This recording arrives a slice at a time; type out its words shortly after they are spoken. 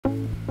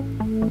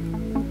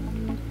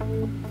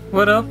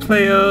What up,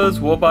 players?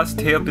 Warboss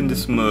Tae up in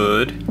this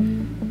mode.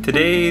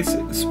 Today's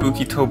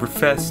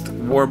Spookytoberfest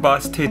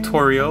Warboss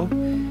Taetorial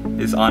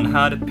is on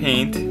how to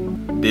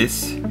paint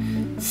this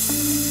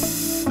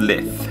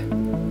Sslyth.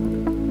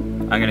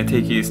 I'm gonna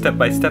take you step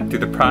by step through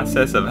the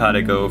process of how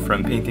to go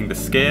from painting the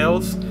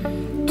scales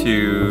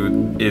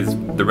to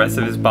the rest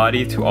of his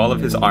body to all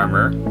of his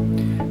armor,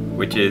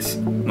 which is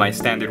my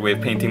standard way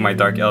of painting my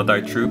Dark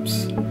Eldar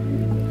troops,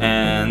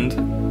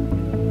 and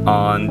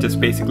on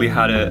just basically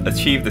how to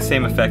achieve the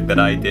same effect that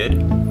I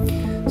did.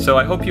 So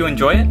I hope you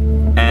enjoy it,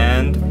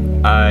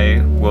 and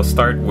I will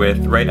start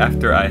with right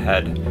after I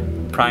had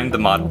primed the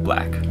model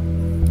black.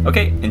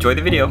 Okay, enjoy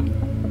the video.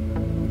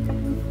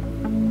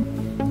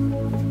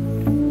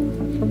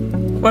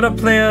 What up,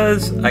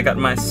 players? I got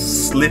my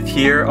Sslyth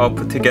here all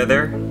put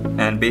together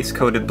and base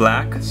coated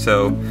black,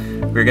 so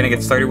we're gonna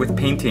get started with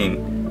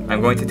painting. I'm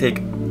going to take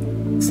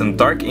some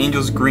Dark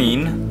Angel's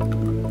green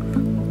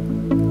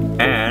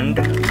and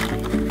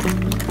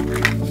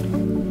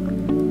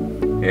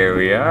here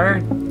we are,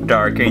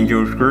 Dark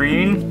Angel's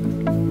green.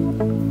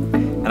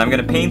 And I'm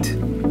gonna paint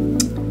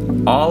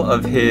all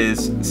of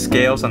his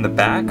scales on the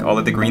back, all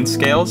of the green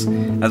scales,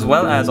 as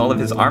well as all of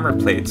his armor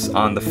plates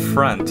on the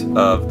front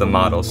of the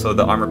model. So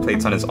the armor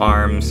plates on his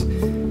arms,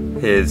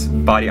 his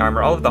body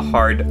armor, all of the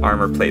hard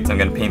armor plates, I'm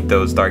gonna paint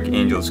those Dark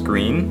Angel's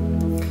green.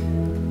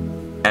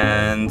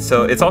 And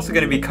so it's also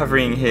gonna be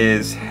covering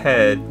his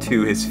head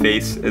to his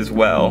face as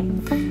well,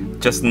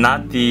 just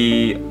not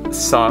the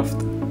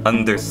soft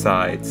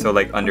underside. So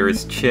like under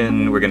his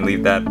chin, we're gonna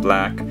leave that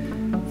black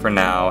for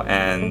now,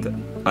 and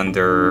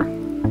under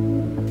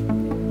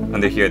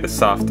here, the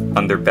soft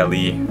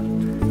underbelly,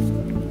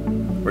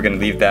 we're gonna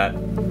leave that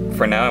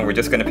for now, and we're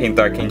just gonna paint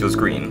Dark Angel's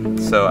green.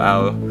 So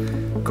I'll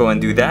go and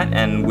do that,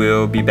 and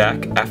we'll be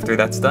back after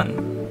that's done.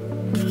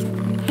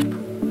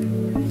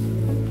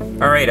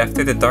 Alright,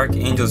 after the Dark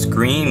Angel's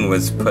green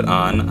was put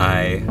on,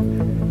 I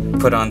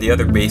put on the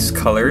other base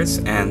colors,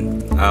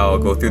 and I'll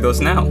go through those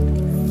now.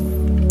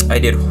 I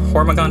did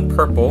Hormagon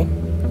purple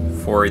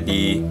for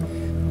the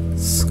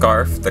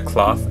scarf, the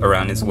cloth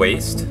around his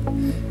waist,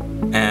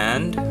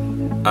 and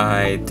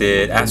I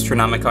did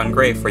Astronomicon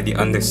gray for the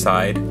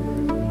underside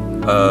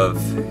of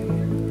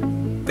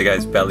the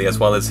guy's belly as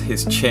well as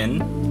his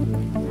chin.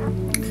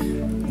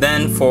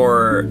 Then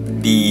for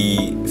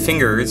the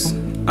fingers,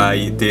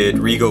 I did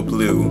Regal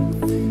blue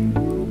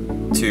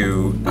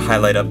to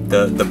highlight up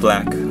the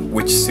black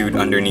witch suit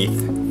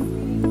underneath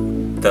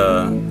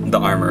the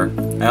armor.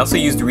 I also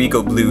used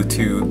Regal blue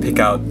to pick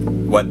out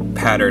what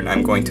pattern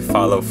I'm going to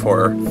follow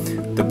for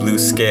the blue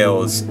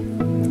scales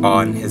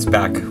on his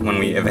back when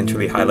we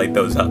eventually highlight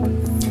those up.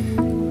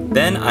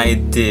 Then I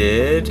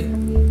did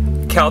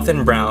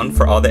Calthan brown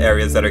for all the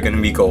areas that are going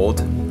to be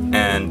gold,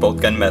 and bolt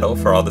gun metal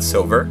for all the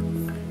silver.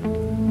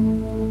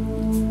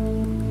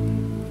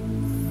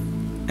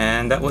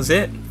 And that was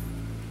it.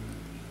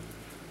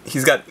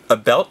 He's got a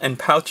belt and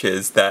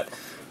pouches that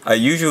I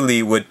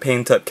usually would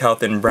paint up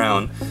Calthan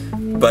brown,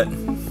 but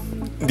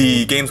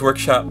the Games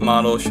Workshop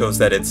model shows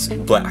that it's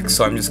black,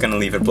 so I'm just gonna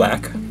leave it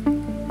black.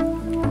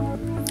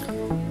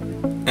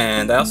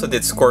 And I also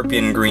did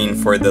Scorpion green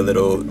for the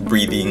little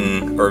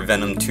breathing or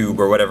venom tube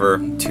or whatever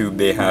tube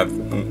they have,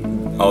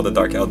 all the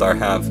Dark Eldar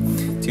have.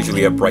 It's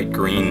usually a bright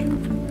green.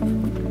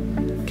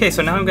 Okay,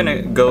 so now I'm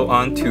gonna go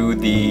on to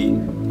the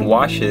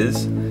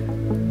washes.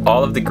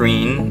 All of the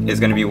green is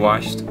gonna be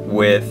washed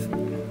with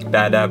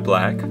Badab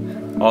black.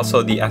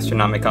 Also the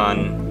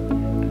Astronomicon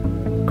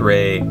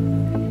gray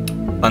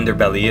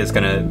underbelly is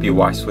going to be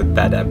washed with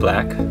Badab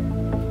black.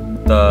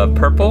 The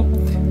purple,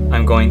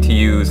 I'm going to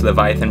use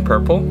Leviathan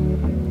purple.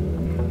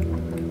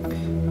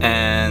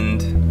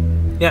 And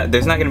yeah,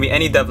 there's not going to be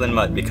any Devlin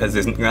mud because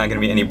there's not going to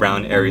be any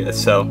brown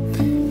areas. So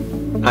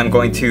I'm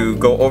going to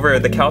go over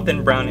the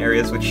Calthan brown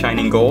areas with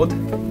shining gold.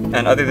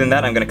 And other than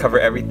that, I'm going to cover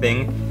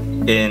everything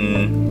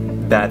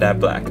in Badab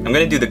black. I'm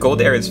going to do the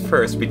gold areas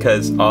first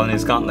because all in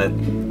his gauntlet,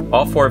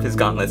 all 4 of his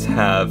gauntlets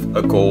have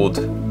a gold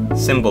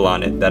symbol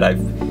on it that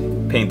I've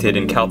painted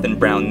in Calthan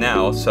brown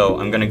now, so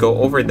I'm gonna go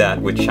over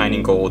that with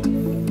shining gold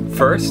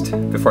first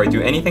before I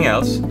do anything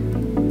else,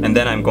 and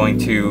then I'm going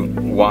to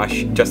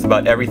wash just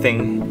about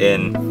everything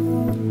in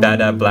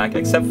Badab black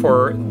except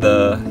for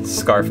the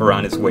scarf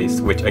around his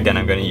waist, which again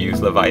I'm gonna use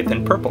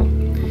Leviathan purple.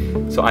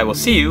 So I will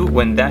see you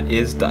when that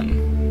is done.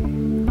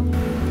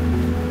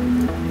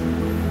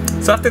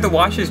 So after the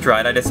wash is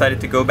dried, I decided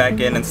to go back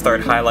in and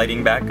start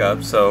highlighting back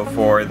up. So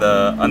for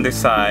the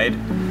underside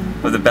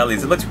of the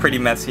bellies, it looks pretty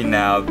messy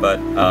now, but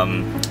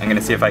I'm gonna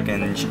see if I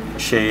can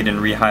shade and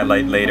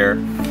re-highlight later.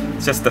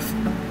 It's just the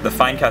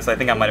fine cast. I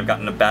think I might have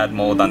gotten a bad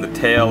mold on the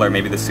tail, or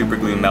maybe the super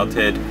glue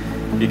melted.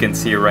 You can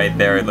see right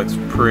there, it looks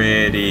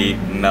pretty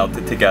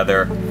melted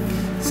together.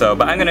 So,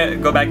 but I'm gonna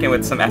go back in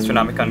with some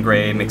Astronomicon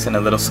gray, mix in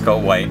a little skull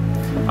white.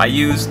 I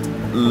used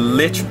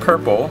Lich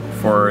purple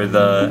for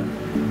the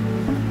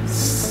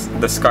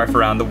scarf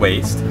around the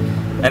waist,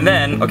 And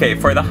then, okay,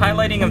 for the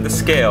highlighting of the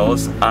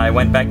scales, I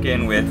went back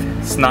in with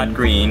Snot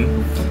Green,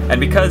 and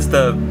because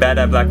the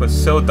Bad Black was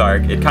so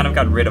dark, it kind of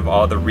got rid of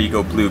all the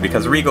Regal Blue,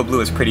 because Regal Blue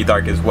is pretty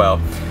dark as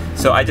well.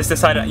 So I just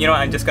decided, you know,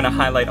 I'm just gonna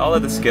highlight all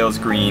of the scales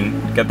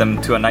green, get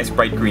them to a nice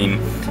bright green,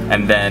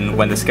 and then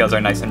when the scales are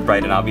nice and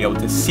bright and I'll be able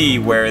to see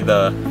where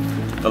the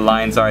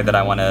lines are that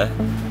I wanna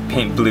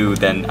paint blue,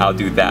 then I'll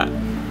do that.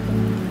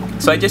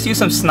 So I just used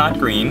some Snot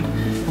Green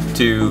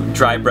to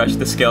dry brush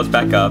the scales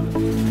back up,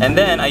 and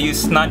then I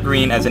use Snot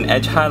Green as an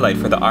edge highlight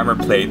for the armor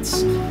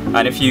plates.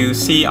 And if you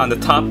see on the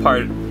top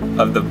part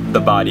of the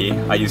body,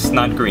 I use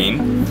Snot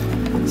Green,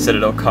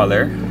 Citadel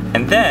color,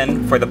 and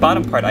then for the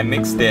bottom part I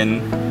mixed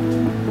in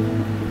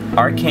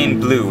Arcane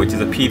Blue, which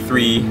is a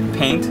P3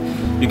 paint.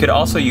 You could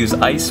also use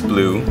Ice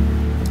Blue,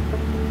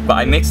 but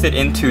I mixed it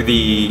into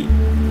the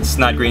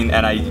Snot Green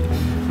and I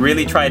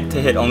really tried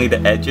to hit only the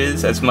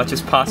edges as much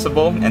as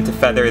possible and to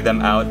feather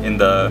them out in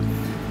the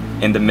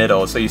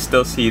middle, so you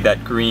still see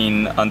that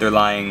green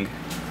underlying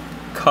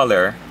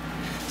color.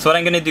 So what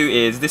I'm gonna do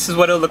is, this is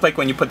what it'll look like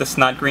when you put the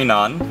Snot Green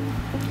on.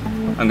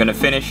 I'm gonna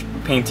finish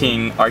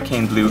painting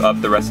Arcane Blue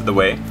up the rest of the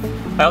way.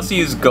 I also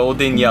use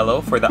Golden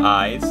Yellow for the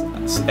eyes,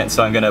 and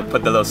so I'm gonna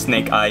put the little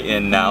snake eye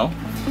in now.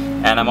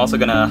 And I'm also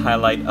gonna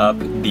highlight up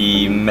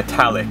the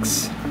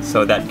metallics,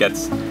 so that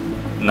gets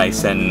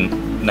nice and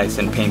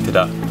painted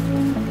up.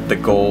 The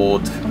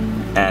gold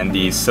and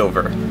the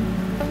silver.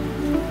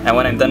 And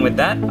when I'm done with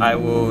that, I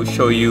will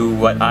show you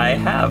what I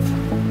have.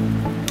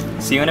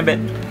 See you in a bit.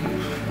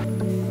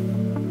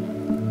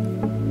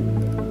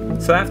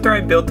 So after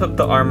I built up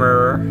the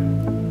armor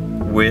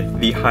with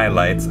the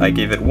highlights, I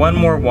gave it one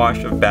more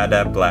wash of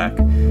Bad Black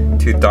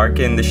to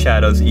darken the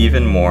shadows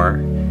even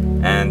more,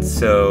 and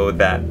so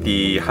that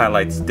the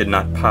highlights did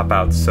not pop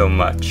out so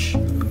much.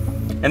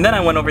 And then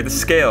I went over the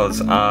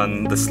scales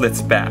on the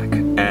Sslyth's back,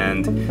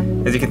 and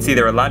as you can see,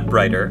 they're a lot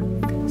brighter.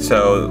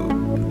 So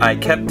I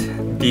kept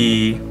I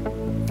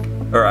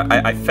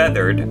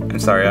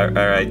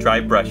dry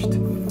brushed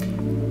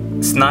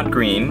Snot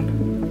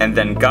Green, and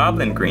then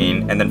Goblin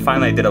Green, and then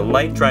finally I did a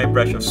light dry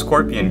brush of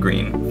Scorpion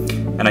Green.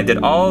 And I did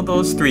all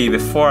those three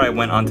before I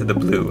went onto the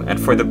blue. And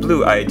for the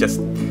blue, I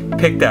just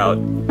picked out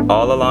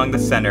all along the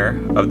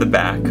center of the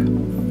back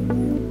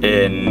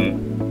in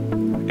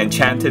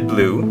Enchanted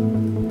Blue.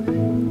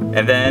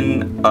 And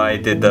then I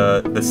did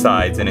the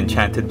sides in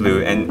Enchanted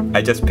Blue, and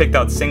I just picked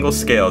out single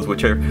scales,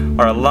 which are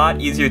a lot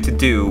easier to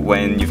do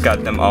when you've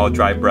got them all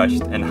dry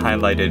brushed and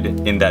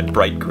highlighted in that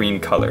bright green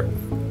color.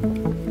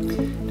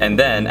 And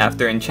then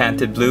after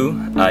Enchanted Blue,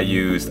 I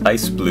used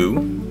Ice Blue,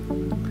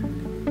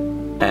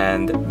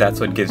 and that's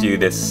what gives you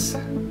this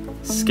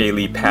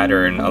scaly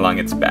pattern along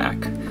its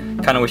back.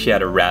 Kind of wish he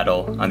had a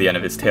rattle on the end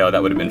of his tail,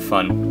 that would have been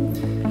fun.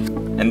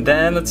 And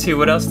then let's see,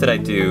 what else did I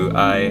do?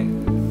 I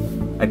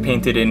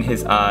painted in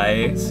his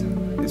eyes,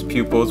 his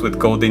pupils with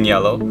Golden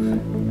Yellow,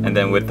 and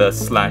then with a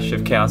slash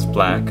of Chaos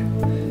Black.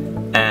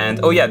 And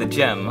oh yeah, the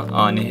gem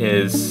on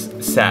his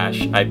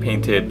sash, I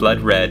painted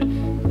Blood Red,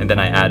 and then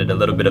I added a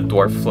little bit of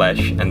Dwarf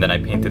Flesh, and then I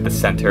painted the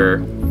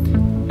center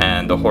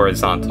and the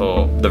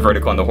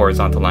vertical and the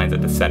horizontal lines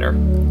at the center.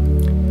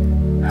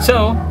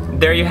 So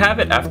there you have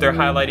it. After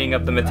highlighting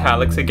up the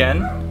metallics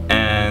again,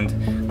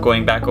 and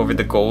going back over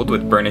the gold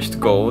with burnished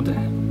gold,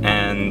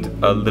 and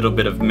a little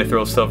bit of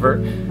mithril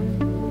silver,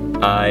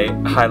 I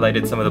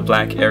highlighted some of the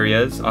black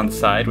areas on the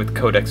side with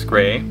Codex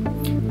Gray,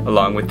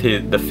 along with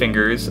the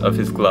fingers of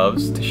his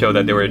gloves to show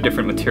that they were a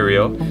different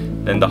material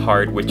than the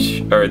hard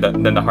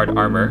hard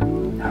armor.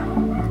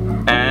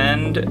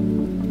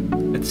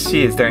 And let's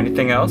see, is there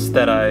anything else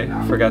that I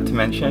forgot to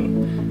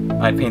mention?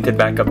 I painted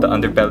back up the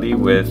underbelly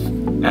with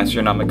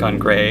Astronomicon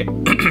Gray,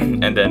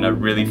 and then a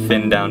really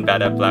thin down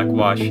Bad Black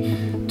wash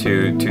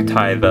to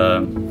tie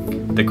the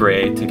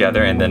gray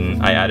together, and then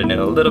I added in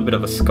a little bit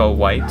of a skull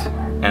white.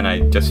 And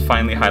I just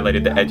finally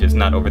highlighted the edges,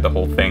 not over the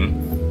whole thing.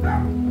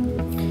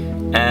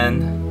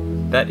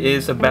 And that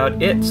is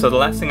about it. So the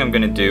last thing I'm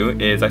gonna do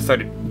is I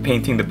started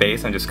painting the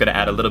base. I'm just gonna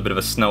add a little bit of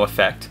a snow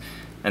effect,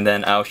 and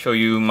then I'll show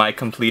you my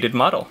completed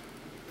model.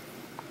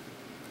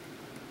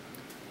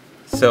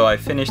 So I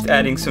finished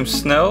adding some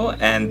snow,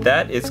 and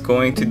that is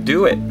going to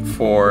do it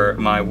for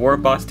my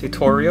Warboss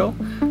tutorial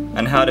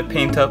on how to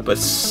paint up a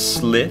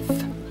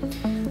Sslyth.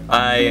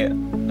 I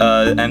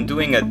am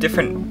doing a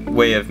different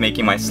way of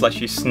making my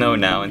slushy snow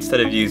now. Instead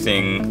of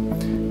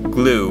using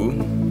glue,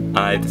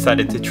 I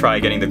decided to try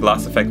getting the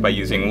gloss effect by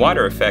using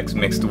water effects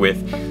mixed with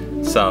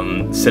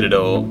some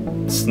Citadel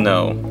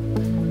snow.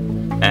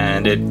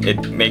 And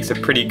it makes a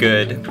pretty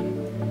good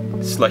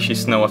slushy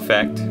snow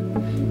effect,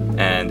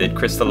 and it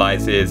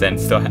crystallizes and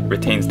still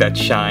retains that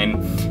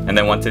shine. And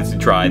then once it's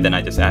dry, then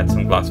I just add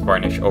some gloss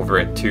varnish over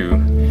it to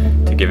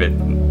give it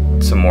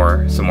some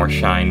more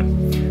shine.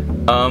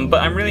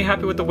 But I'm really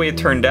happy with the way it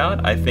turned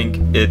out. I think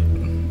it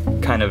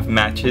kind of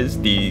matches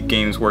the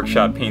Games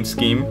Workshop paint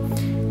scheme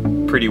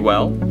pretty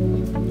well,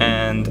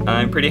 and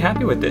I'm pretty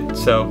happy with it.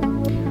 So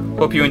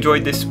hope you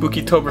enjoyed this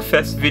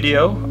Spookytoberfest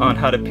video on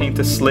how to paint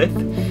a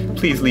Sslyth.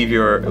 please leave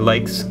your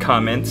likes,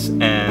 comments,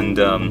 and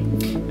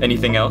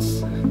anything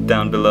else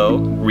down below.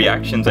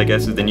 Reactions, I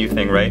guess, is the new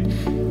thing, right?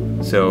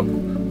 So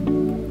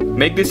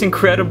make this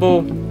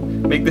incredible,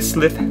 make this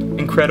Sslyth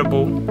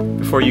incredible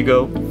before you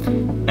go.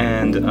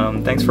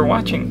 And thanks for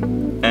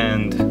watching,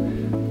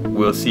 and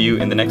we'll see you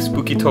in the next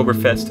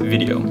Spookytoberfest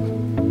video.